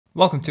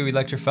Welcome to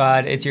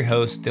Electrified, it's your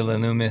host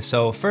Dylan Loomis.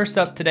 So first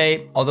up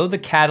today, although the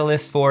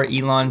catalyst for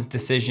Elon's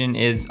decision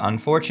is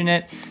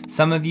unfortunate,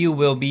 some of you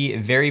will be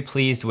very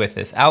pleased with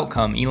this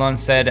outcome. Elon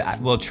said, "I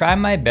will try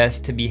my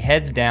best to be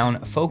heads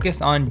down,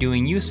 focused on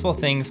doing useful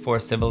things for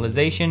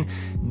civilization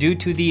due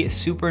to the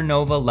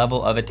supernova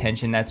level of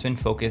attention that's been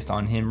focused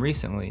on him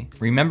recently."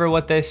 Remember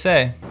what they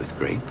say. With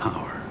great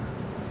power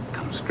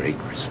comes great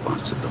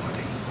responsibility.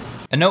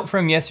 A note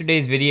from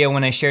yesterday's video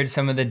when I shared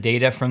some of the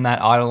data from that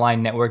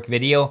Autoline network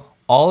video,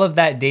 all of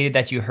that data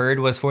that you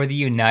heard was for the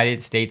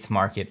United States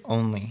market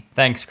only.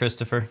 Thanks,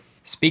 Christopher.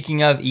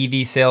 Speaking of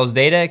EV sales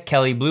data,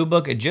 Kelley Blue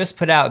Book just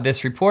put out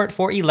this report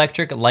for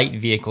electric light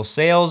vehicle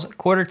sales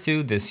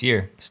Q2 this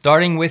year.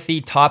 Starting with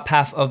the top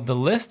half of the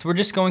list, we're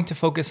just going to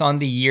focus on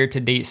the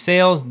year-to-date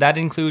sales. That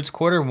includes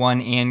Q1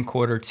 and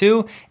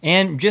Q2.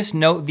 And just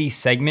note the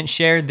segment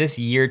share, this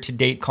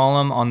year-to-date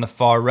column on the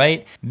far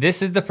right.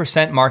 This is the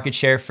percent market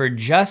share for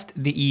just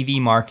the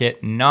EV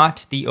market,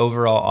 not the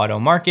overall auto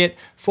market,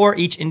 for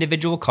each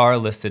individual car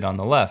listed on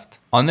the left.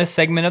 On this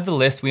segment of the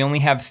list, we only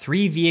have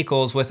 3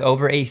 vehicles with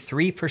over a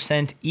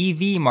 3%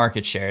 EV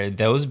market share,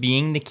 those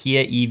being the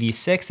Kia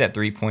EV6 at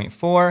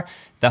 3.4,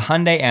 the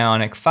Hyundai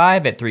Ioniq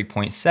 5 at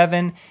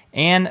 3.7,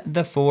 and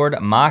the Ford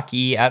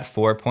Mach-E at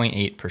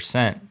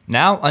 4.8%.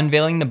 Now,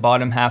 unveiling the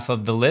bottom half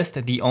of the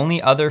list, the only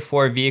other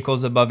 4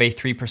 vehicles above a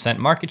 3%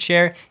 market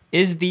share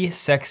is the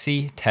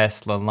sexy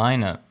Tesla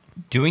lineup.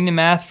 Doing the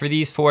math for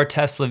these 4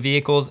 Tesla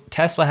vehicles,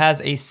 Tesla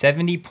has a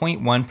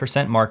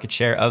 70.1% market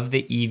share of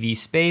the EV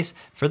space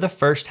for the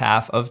first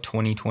half of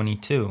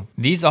 2022.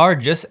 These are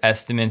just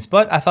estimates,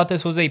 but I thought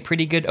this was a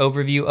pretty good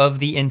overview of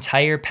the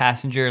entire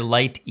passenger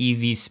light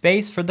EV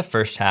space for the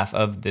first half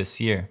of this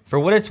year. For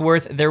what it's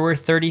worth, there were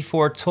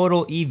 34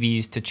 total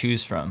EVs to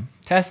choose from.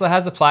 Tesla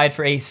has applied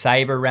for a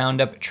Cyber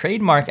Roundup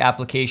trademark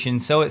application,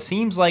 so it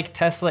seems like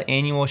Tesla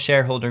annual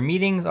shareholder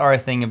meetings are a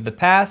thing of the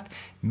past,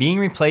 being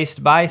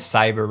replaced by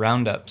Cyber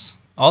Roundups.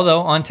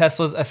 Although on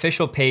Tesla's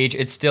official page,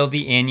 it's still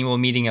the annual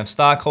meeting of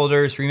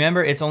stockholders.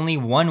 Remember, it's only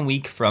 1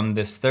 week from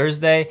this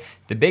Thursday.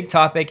 The big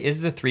topic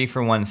is the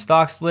 3-for-1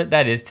 stock split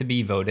that is to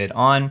be voted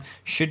on,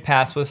 should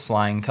pass with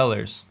flying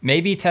colors.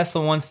 Maybe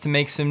Tesla wants to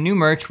make some new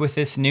merch with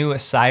this new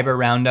Cyber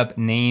Roundup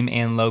name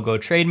and logo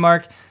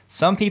trademark.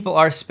 Some people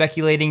are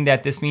speculating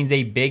that this means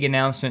a big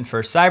announcement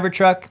for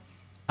Cybertruck.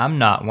 I'm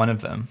not one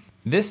of them.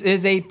 This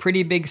is a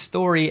pretty big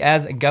story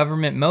as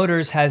Government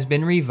Motors has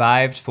been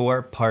revived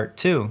for part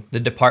 2.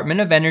 The Department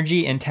of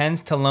Energy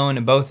intends to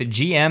loan both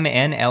GM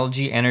and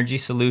LG Energy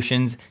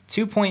Solutions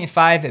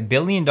 $2.5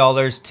 billion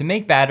to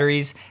make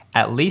batteries.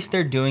 At least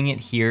they're doing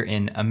it here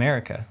in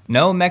America.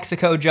 No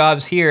Mexico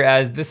jobs here,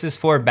 as this is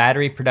for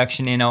battery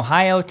production in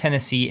Ohio,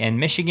 Tennessee, and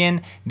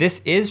Michigan.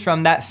 This is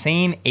from that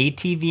same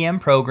ATVM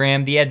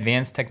program, the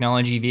Advanced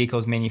Technology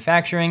Vehicles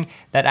Manufacturing,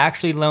 that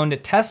actually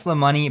loaned Tesla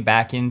money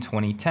back in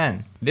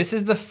 2010. This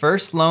is the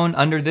first loan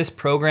under this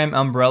program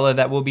umbrella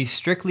that will be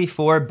strictly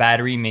for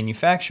battery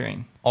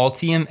manufacturing.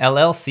 Ultium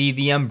LLC,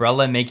 the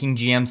umbrella making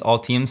GM's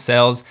Ultium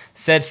cells,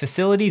 said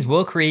facilities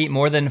will create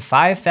more than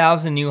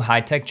 5,000 new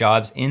high-tech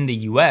jobs in the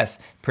US.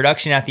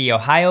 Production at the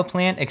Ohio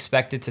plant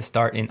expected to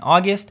start in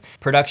August.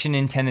 Production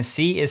in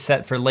Tennessee is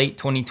set for late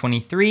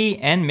 2023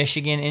 and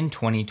Michigan in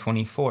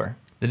 2024.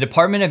 The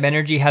Department of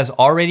Energy has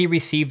already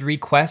received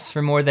requests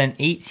for more than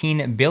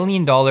 $18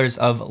 billion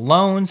of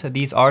loans.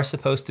 These are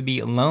supposed to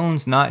be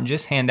loans, not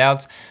just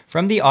handouts,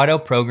 from the auto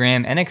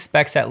program, and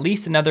expects at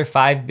least another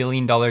 $5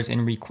 billion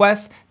in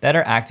requests that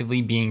are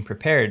actively being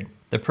prepared.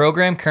 The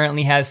program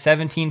currently has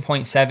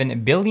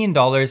 $17.7 billion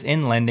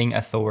in lending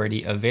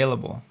authority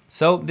available.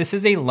 So this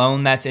is a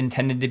loan that's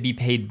intended to be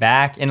paid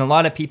back, and a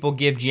lot of people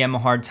give GM a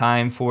hard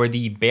time for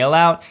the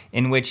bailout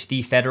in which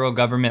the federal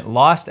government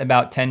lost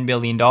about $10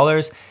 billion.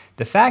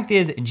 The fact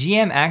is,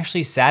 GM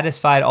actually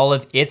satisfied all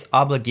of its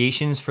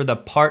obligations for the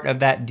part of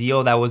that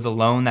deal that was a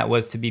loan that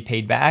was to be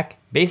paid back.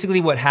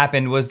 Basically what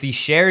happened was the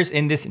shares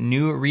in this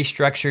new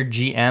restructured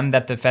GM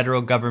that the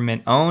federal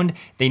government owned,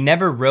 they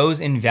never rose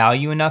in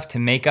value enough to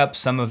make up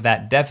some of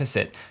that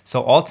deficit.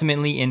 So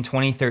ultimately in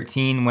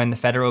 2013, when the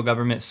federal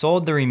government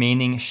sold the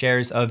remaining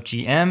shares of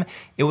GM,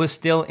 it was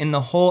still in the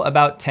hole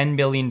about $10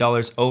 billion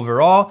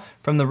overall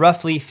from the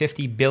roughly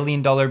 $50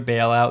 billion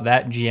bailout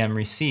that GM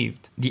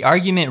received. The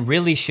argument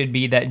really should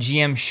be that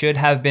GM should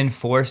have been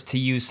forced to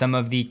use some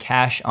of the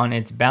cash on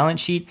its balance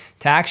sheet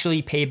to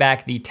actually pay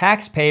back the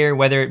taxpayer,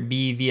 whether it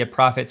be via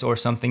profits or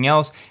something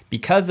else,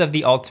 because of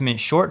the ultimate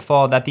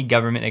shortfall that the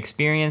government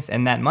experienced,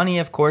 and that money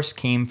of course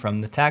came from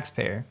the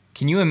taxpayer.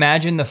 Can you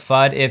imagine the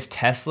FUD if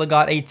Tesla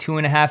got a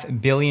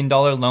 $2.5 billion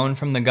loan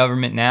from the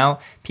government now?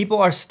 People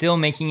are still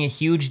making a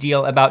huge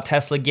deal about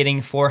Tesla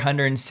getting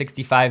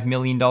 $465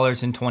 million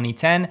in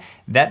 2010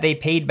 that they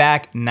paid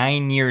back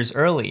 9 years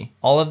early.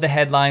 All of the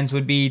headlines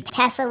would be,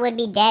 Tesla would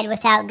be dead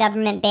without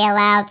government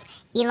bailouts.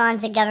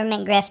 Elon's a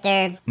government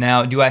grifter.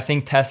 Now, do I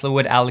think Tesla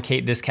would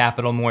allocate this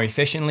capital more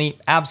efficiently?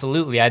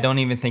 Absolutely, I don't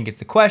even think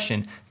it's a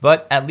question.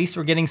 But at least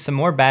we're getting some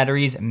more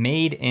batteries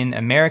made in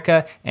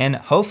America, and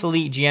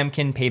hopefully GM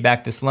can pay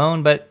back this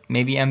loan, but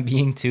maybe I'm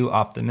being too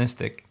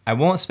optimistic. I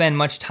won't spend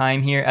much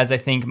time here as I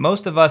think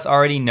most of us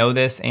already know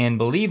this and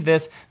believe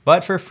this,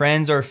 but for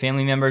friends or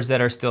family members that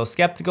are still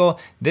skeptical,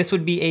 this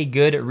would be a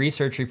good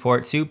research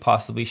report to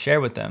possibly share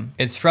with them.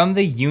 It's from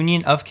the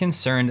Union of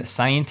Concerned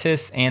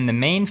Scientists, and the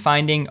main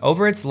finding: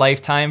 over its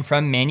lifetime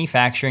from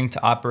manufacturing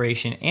to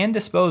operation and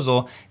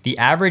disposal, the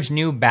average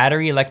new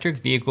battery electric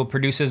vehicle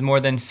produces more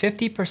than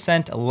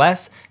 50%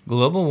 less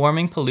global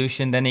warming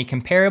pollution than a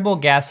comparable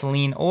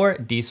gasoline or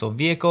diesel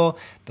vehicle.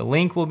 The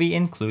link will be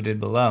included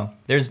below.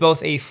 There's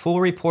both a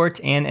full report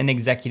and an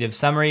executive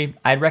summary.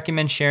 I'd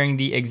recommend sharing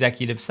the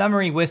executive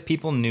summary with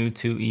people new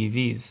to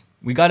EVs.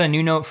 We got a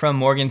new note from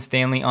Morgan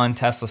Stanley on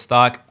Tesla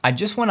stock. I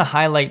just want to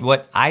highlight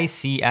what I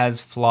see as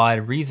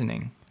flawed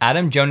reasoning.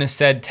 Adam Jonas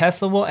said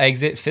Tesla will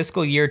exit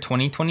fiscal year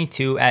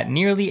 2022 at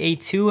nearly a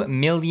 2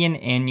 million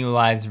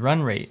annualized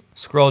run rate.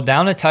 Scroll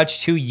down a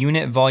touch to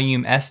unit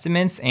volume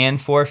estimates, and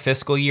for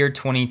fiscal year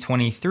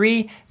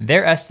 2023,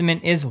 their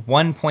estimate is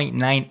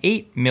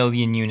 1.98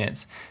 million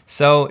units.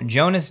 So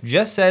Jonas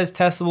just says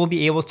Tesla will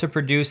be able to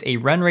produce a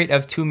run rate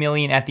of 2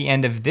 million at the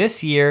end of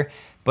this year,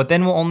 but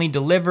then will only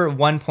deliver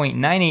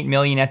 1.98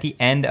 million at the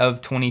end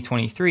of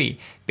 2023,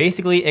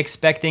 basically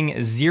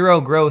expecting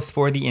zero growth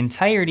for the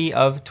entirety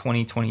of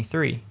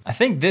 2023. I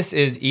think this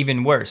is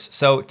even worse.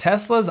 So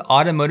Tesla's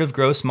automotive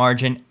gross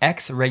margin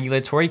ex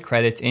regulatory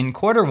credits in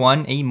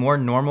Q1, a more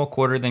normal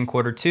quarter than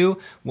Q2,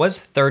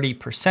 was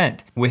 30%.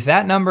 With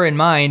that number in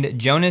mind,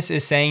 Jonas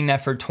is saying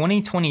that for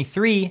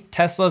 2023,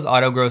 Tesla's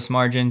auto gross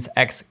margins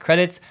ex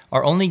credits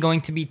are only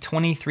going to be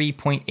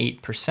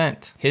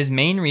 23.8%. His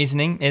main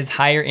reasoning is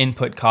higher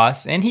input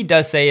costs, and he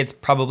does say it's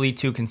probably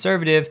too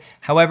conservative.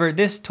 However,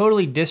 this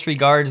totally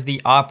disregards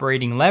the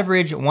operating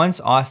leverage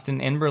once Austin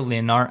and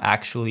Berlin are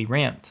actually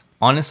ramped.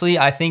 Honestly,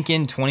 I think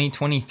in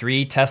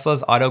 2023,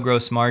 Tesla's auto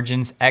gross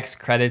margins ex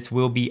credits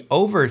will be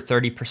over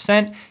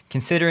 30%,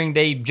 considering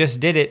they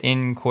just did it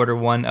in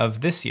Q1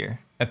 of this year.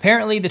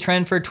 Apparently, the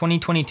trend for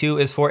 2022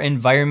 is for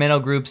environmental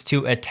groups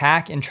to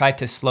attack and try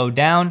to slow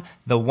down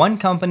the one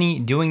company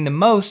doing the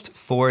most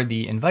for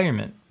the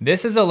environment.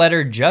 This is a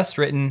letter just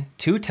written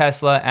to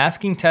Tesla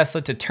asking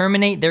Tesla to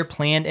terminate their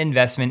planned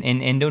investment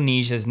in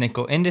Indonesia's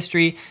nickel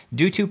industry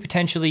due to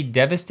potentially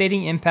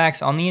devastating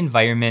impacts on the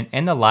environment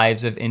and the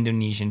lives of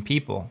Indonesian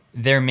people.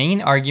 Their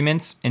main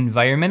arguments: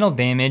 environmental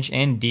damage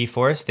and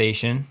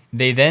deforestation.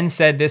 They then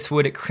said this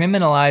would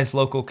criminalize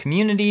local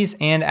communities,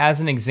 and as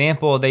an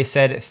example, they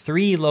said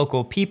 3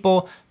 local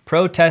people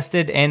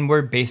protested and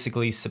were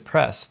basically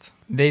suppressed.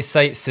 They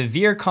cite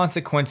severe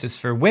consequences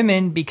for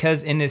women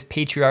because in this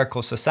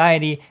patriarchal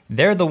society,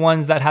 they're the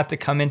ones that have to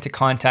come into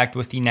contact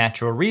with the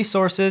natural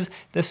resources,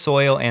 the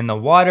soil, and the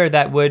water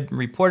that would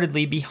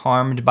reportedly be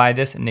harmed by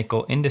this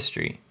nickel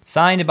industry.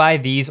 Signed by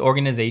these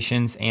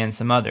organizations and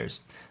some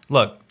others.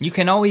 Look, you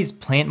can always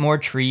plant more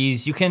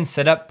trees, you can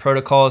set up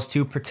protocols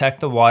to protect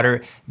the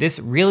water. This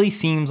really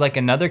seems like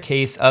another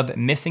case of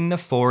missing the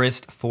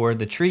forest for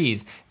the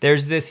trees.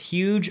 There's this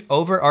huge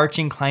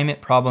overarching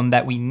climate problem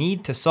that we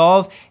need to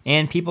solve,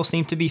 and people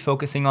seem to be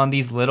focusing on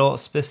these little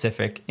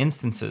specific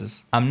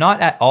instances. I'm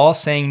not at all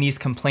saying these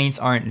complaints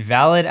aren't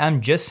valid, I'm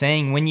just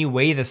saying when you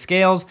weigh the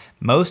scales,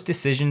 most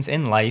decisions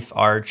in life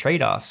are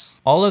trade-offs.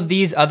 All of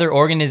these other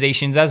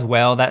organizations as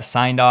well that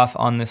signed off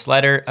on this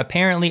letter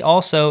apparently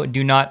also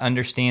do not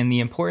understand the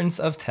importance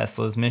of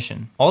Tesla's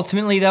mission.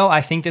 Ultimately though,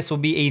 I think this will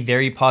be a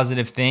very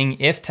positive thing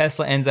if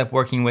Tesla ends up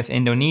working with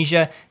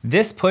Indonesia.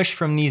 This push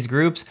from these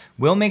groups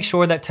will make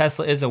sure that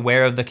Tesla is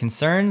aware of the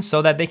concerns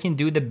so that they can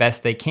do the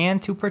best they can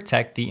to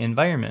protect the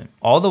environment,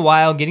 all the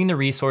while getting the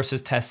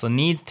resources Tesla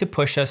needs to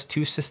push us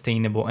to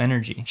sustainable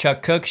energy.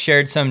 Chuck Cook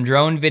shared some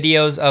drone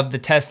videos of the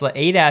Tesla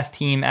ADAS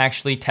team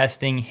actually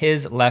testing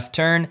his left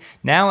turn.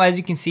 Now, as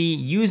you can see,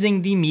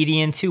 using the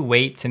median to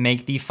wait to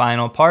make the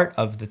final part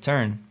of the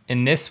turn.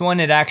 In this one,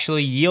 it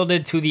actually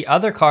yielded to the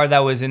other car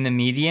that was in the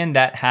median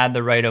that had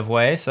the right of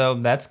way, so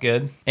that's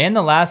good. In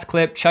the last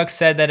clip, Chuck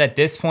said that at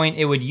this point,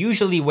 it would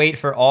usually wait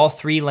for all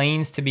 3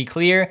 lanes to be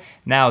clear.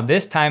 Now,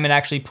 this time it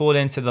actually pulled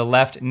into the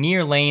left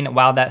near lane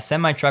while that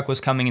semi-truck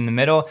was coming in the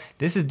middle.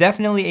 This is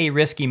definitely a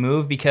risky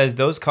move because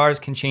those cars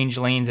can change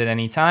lanes at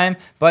any time,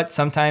 but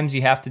sometimes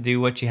you have to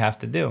do what you have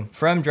to do.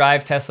 From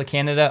Drive Tesla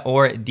Canada,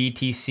 or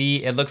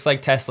DTC, it looks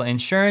like Tesla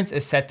Insurance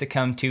is set to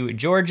come to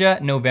Georgia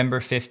November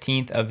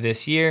 15th of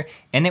this year,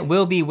 and it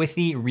will be with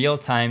the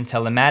real-time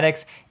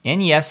telematics,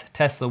 and yes,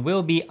 Tesla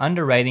will be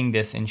underwriting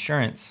this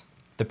insurance.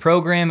 The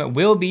program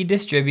will be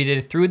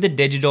distributed through the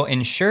digital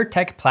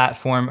InsurTech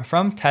platform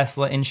from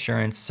Tesla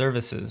Insurance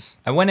Services.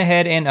 I went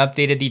ahead and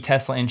updated the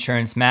Tesla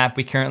Insurance map.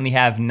 We currently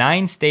have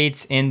 9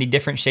 states in the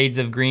different shades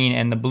of green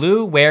and the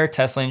blue where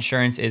Tesla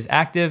Insurance is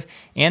active,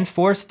 and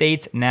 4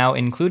 states now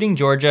including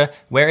Georgia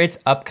where it's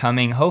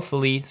upcoming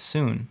hopefully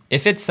soon.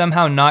 If it's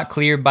somehow not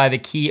clear by the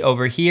key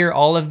over here,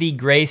 all of the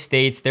gray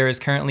states there is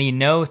currently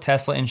no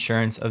Tesla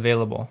Insurance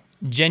available.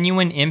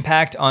 Genuine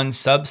Impact on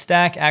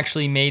Substack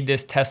actually made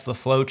this Tesla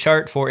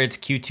flowchart for its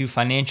Q2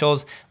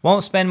 financials.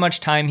 Won't spend much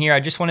time here. I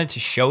just wanted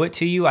to show it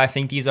to you. I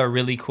think these are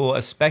really cool,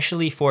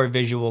 especially for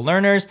visual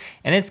learners,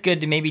 and it's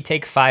good to maybe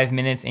take 5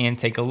 minutes and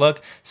take a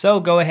look. So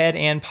go ahead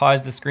and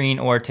pause the screen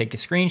or take a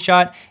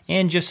screenshot,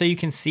 and just so you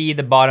can see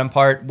the bottom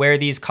part where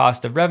these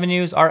cost of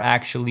revenues are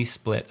actually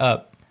split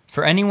up.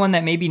 For anyone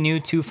that may be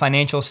new to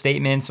financial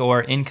statements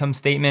or income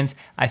statements,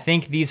 I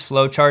think these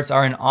flowcharts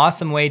are an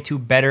awesome way to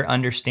better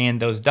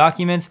understand those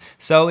documents,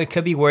 so it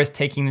could be worth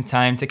taking the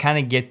time to kind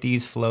of get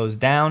these flows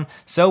down,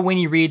 so when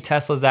you read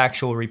Tesla's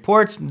actual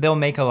reports, they'll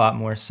make a lot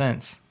more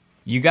sense.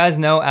 You guys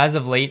know as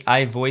of late,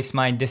 I voiced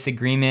my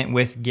disagreement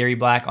with Gary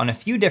Black on a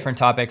few different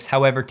topics.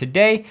 However,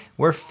 today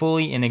we're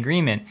fully in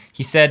agreement.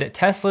 He said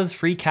Tesla's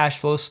free cash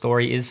flow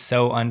story is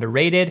so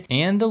underrated,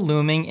 and the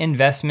looming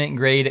investment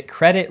grade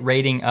credit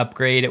rating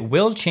upgrade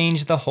will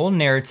change the whole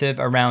narrative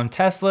around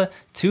Tesla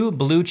to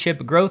blue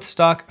chip growth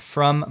stock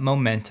from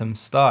momentum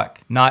stock.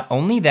 Not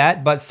only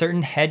that, but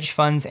certain hedge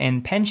funds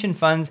and pension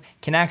funds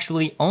can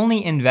actually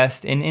only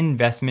invest in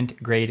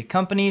investment grade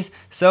companies,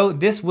 so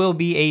this will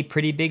be a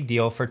pretty big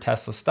deal for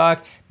Tesla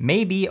stock,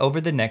 maybe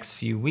over the next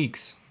few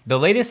weeks. The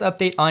latest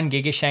update on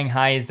Giga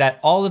Shanghai is that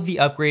all of the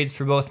upgrades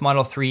for both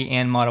Model 3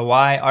 and Model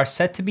Y are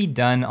set to be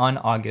done on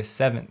August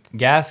 7th.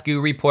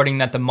 Gasgoo reporting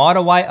that the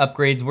Model Y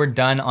upgrades were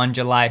done on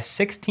July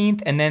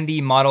 16th, and then the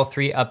Model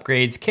 3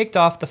 upgrades kicked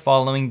off the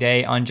following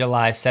day on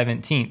July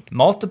 17th.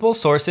 Multiple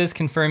sources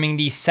confirming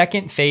the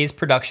second phase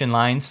production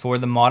lines for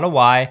the Model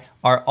Y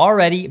are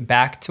already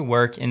back to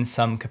work in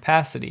some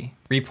capacity.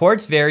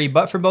 Reports vary,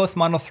 but for both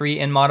Model 3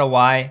 and Model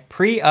Y,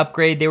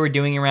 pre-upgrade they were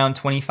doing around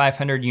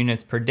 2,500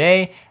 units per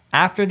day.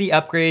 After the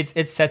upgrades,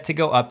 it's set to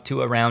go up to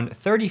around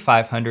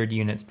 3,500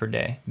 units per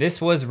day. This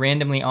was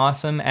randomly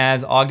awesome,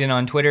 as Ogden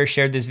on Twitter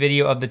shared this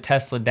video of the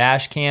Tesla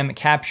Dashcam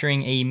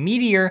capturing a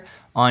meteor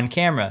on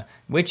camera,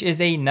 which is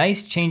a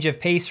nice change of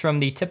pace from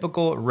the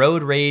typical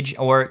road rage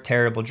or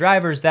terrible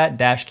drivers that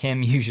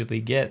Dashcam usually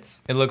gets.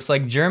 It looks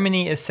like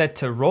Germany is set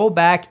to roll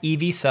back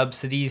EV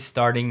subsidies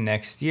starting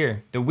next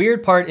year. The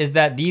weird part is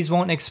that these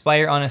won't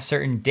expire on a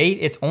certain date.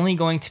 It's only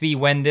going to be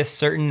when this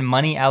certain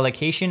money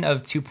allocation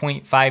of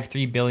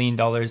 $2.53 billion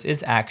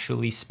is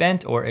actually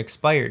spent or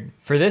expired.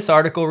 For this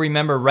article,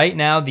 remember right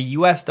now the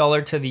US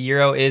dollar to the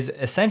euro is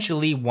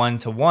essentially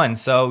 1-to-1,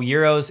 so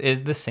euros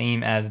is the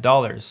same as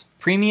dollars.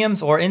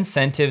 Premiums or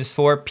incentives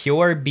for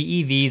pure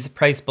BEVs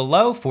priced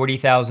below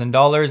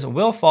 $40,000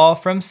 will fall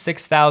from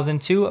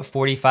 $6,000 to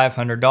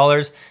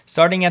 $4,500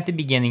 starting at the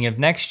beginning of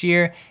next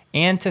year,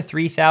 and to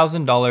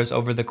 $3,000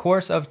 over the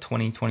course of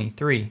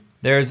 2023.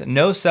 There's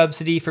no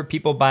subsidy for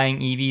people buying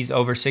EVs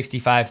over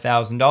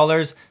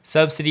 $65,000.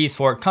 Subsidies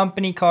for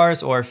company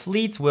cars or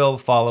fleets will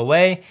fall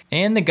away,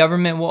 and the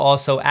government will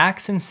also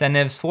axe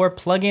incentives for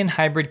plug-in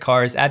hybrid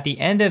cars at the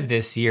end of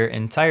this year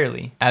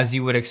entirely. As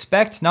you would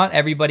expect, not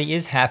everybody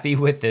is happy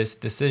with this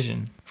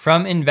decision.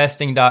 From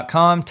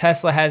investing.com,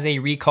 Tesla has a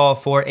recall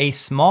for a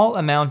small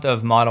amount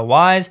of Model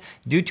Ys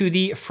due to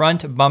the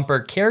front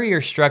bumper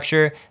carrier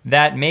structure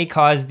that may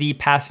cause the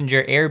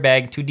passenger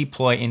airbag to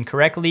deploy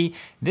incorrectly.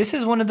 This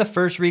is one of the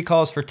first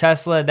recalls for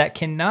Tesla that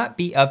cannot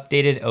be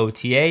updated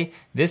OTA.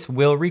 This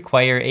will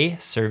require a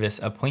service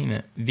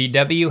appointment.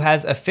 VW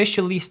has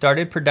officially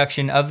started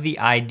production of the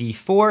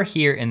ID.4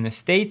 here in the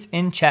States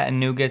in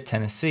Chattanooga,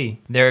 Tennessee.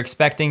 They're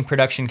expecting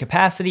production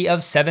capacity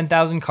of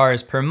 7,000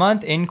 cars per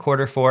month in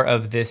Q4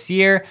 of this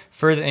year,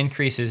 further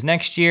increases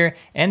next year,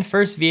 and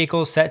first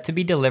vehicles set to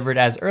be delivered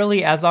as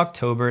early as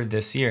October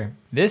this year.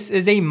 This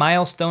is a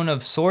milestone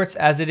of sorts,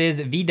 as it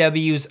is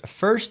VW's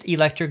first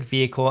electric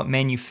vehicle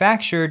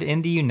manufactured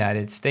in the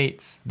United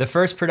States. The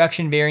first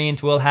production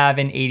variant will have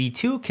an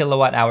 82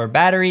 kilowatt-hour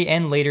battery,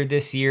 and later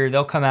this year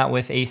they'll come out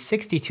with a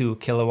 62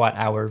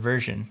 kilowatt-hour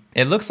version.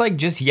 It looks like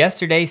just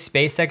yesterday,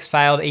 SpaceX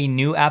filed a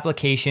new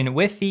application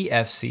with the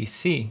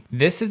FCC.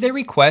 This is a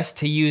request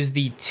to use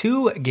the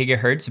 2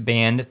 GHz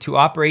band to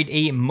operate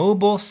a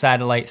mobile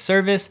satellite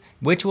service,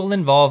 which will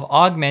involve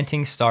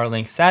augmenting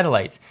Starlink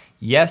satellites.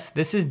 Yes,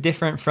 this is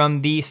different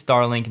from the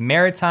Starlink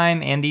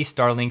Maritime and the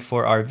Starlink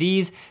for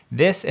RVs.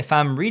 This, if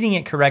I'm reading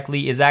it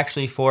correctly, is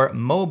actually for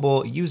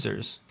mobile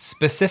users,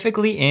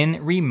 specifically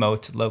in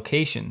remote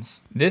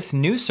locations. This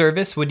new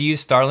service would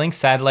use Starlink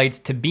satellites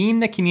to beam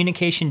the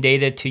communication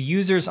data to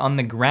users on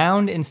the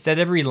ground instead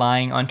of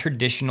relying on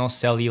traditional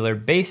cellular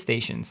base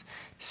stations.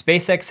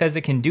 SpaceX says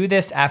it can do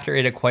this after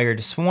it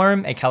acquired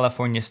Swarm, a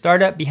California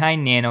startup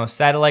behind nano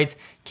satellites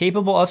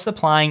capable of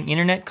supplying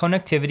internet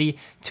connectivity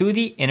to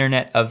the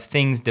Internet of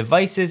Things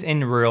devices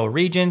in rural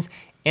regions.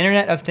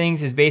 Internet of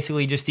Things is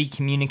basically just the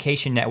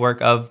communication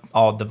network of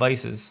all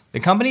devices.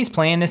 The company's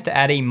plan is to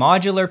add a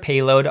modular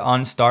payload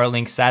on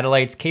Starlink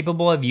satellites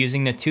capable of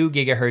using the 2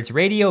 GHz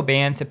radio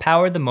band to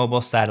power the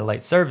mobile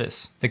satellite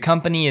service. The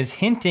company is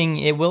hinting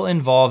it will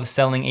involve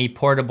selling a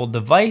portable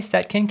device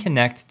that can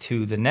connect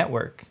to the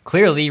network.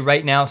 Clearly,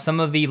 right now, some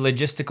of the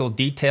logistical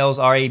details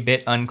are a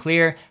bit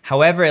unclear.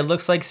 However, it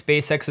looks like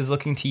SpaceX is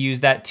looking to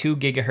use that 2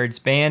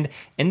 GHz band.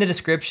 In the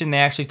description, they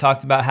actually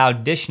talked about how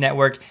Dish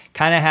Network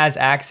kind of has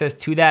access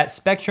to to that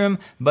spectrum,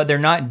 but they're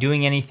not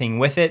doing anything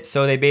with it.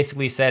 So they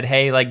basically said,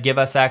 hey, like give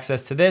us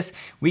access to this.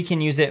 We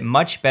can use it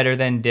much better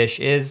than Dish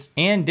is.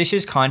 And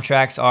Dish's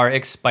contracts are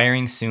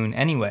expiring soon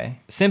anyway.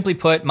 Simply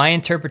put, my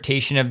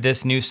interpretation of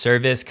this new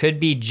service could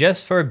be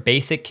just for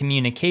basic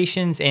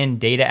communications and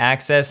data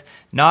access,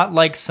 not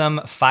like some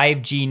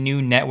 5G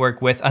new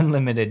network with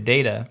unlimited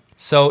data.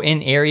 So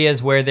in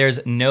areas where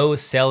there's no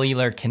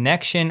cellular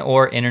connection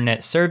or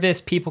internet service,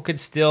 people could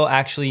still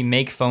actually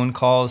make phone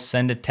calls,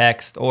 send a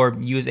text, or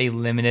use a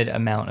limited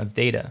amount of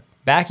data.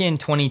 Back in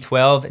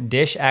 2012,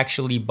 Dish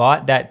actually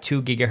bought that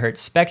 2 GHz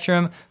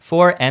spectrum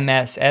for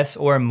MSS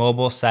or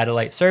mobile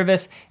satellite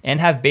service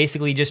and have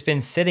basically just been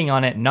sitting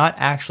on it, not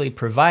actually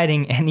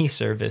providing any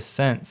service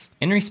since.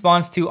 In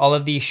response to all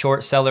of the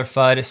short seller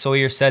FUD,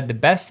 Sawyer said the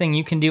best thing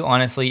you can do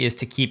honestly is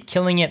to keep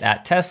killing it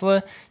at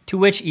Tesla, to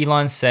which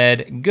Elon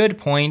said, good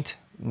point,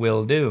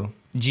 will do.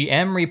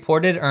 GM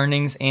reported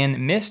earnings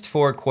and missed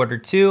for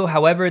Q2.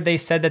 However, they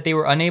said that they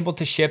were unable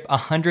to ship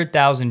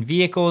 100,000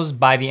 vehicles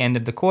by the end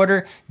of the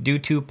quarter due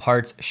to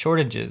parts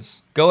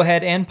shortages. Go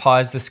ahead and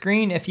pause the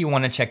screen if you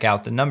want to check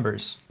out the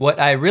numbers. What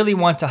I really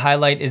want to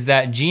highlight is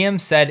that GM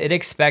said it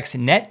expects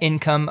net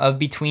income of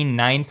between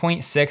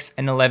 $9.6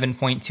 and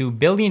 $11.2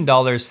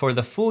 billion for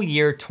the full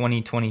year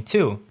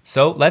 2022.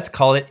 So let's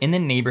call it in the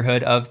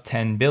neighborhood of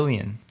 $10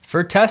 billion.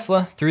 For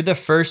Tesla, through the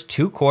first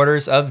 2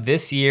 quarters of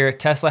this year,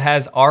 Tesla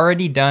has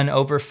already done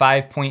over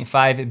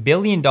 $5.5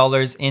 billion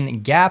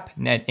in GAAP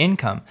net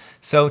income.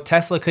 So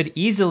Tesla could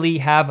easily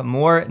have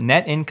more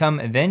net income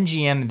than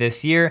GM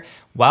this year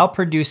while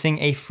producing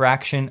a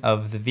fraction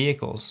of the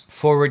vehicles.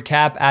 Forward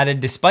Cap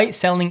added, despite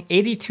selling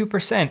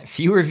 82%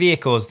 fewer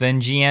vehicles than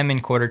GM in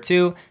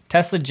Q2,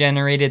 Tesla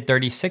generated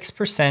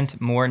 36%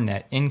 more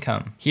net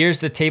income. Here's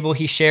the table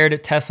he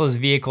shared. Tesla's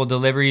vehicle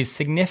deliveries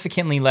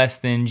significantly less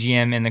than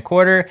GM in the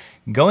quarter,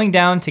 going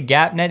down to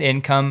GAAP net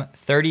income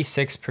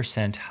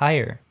 36%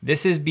 higher.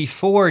 This is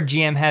before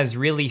GM has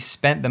really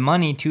spent the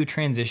money to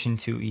transition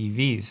to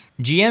EVs.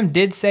 GM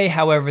did say,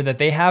 however, that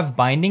they have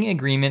binding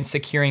agreements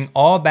securing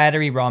all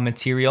battery raw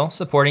material,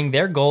 supporting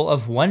their goal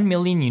of 1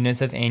 million units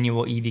of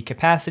annual EV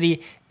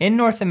capacity in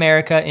North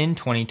America in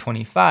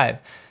 2025.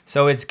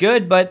 So it's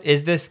good, but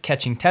is this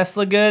catching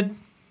Tesla good?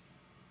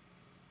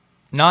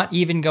 Not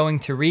even going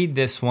to read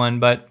this one,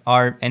 but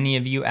are any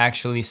of you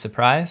actually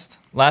surprised?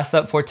 Last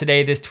up for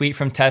today, this tweet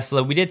from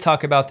Tesla. We did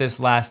talk about this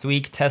last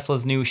week,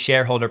 Tesla's new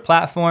shareholder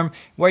platform,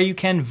 where you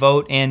can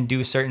vote and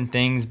do certain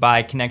things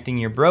by connecting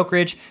your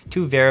brokerage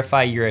to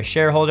verify you're a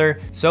shareholder.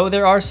 So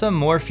there are some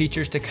more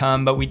features to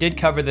come, but we did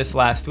cover this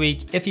last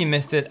week. If you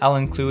missed it, I'll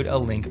include a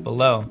link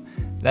below.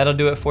 That'll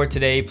do it for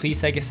today. Please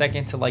take a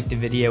second to like the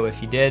video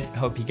if you did.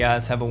 Hope you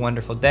guys have a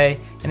wonderful day,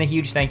 and a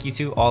huge thank you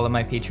to all of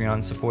my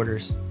Patreon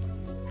supporters.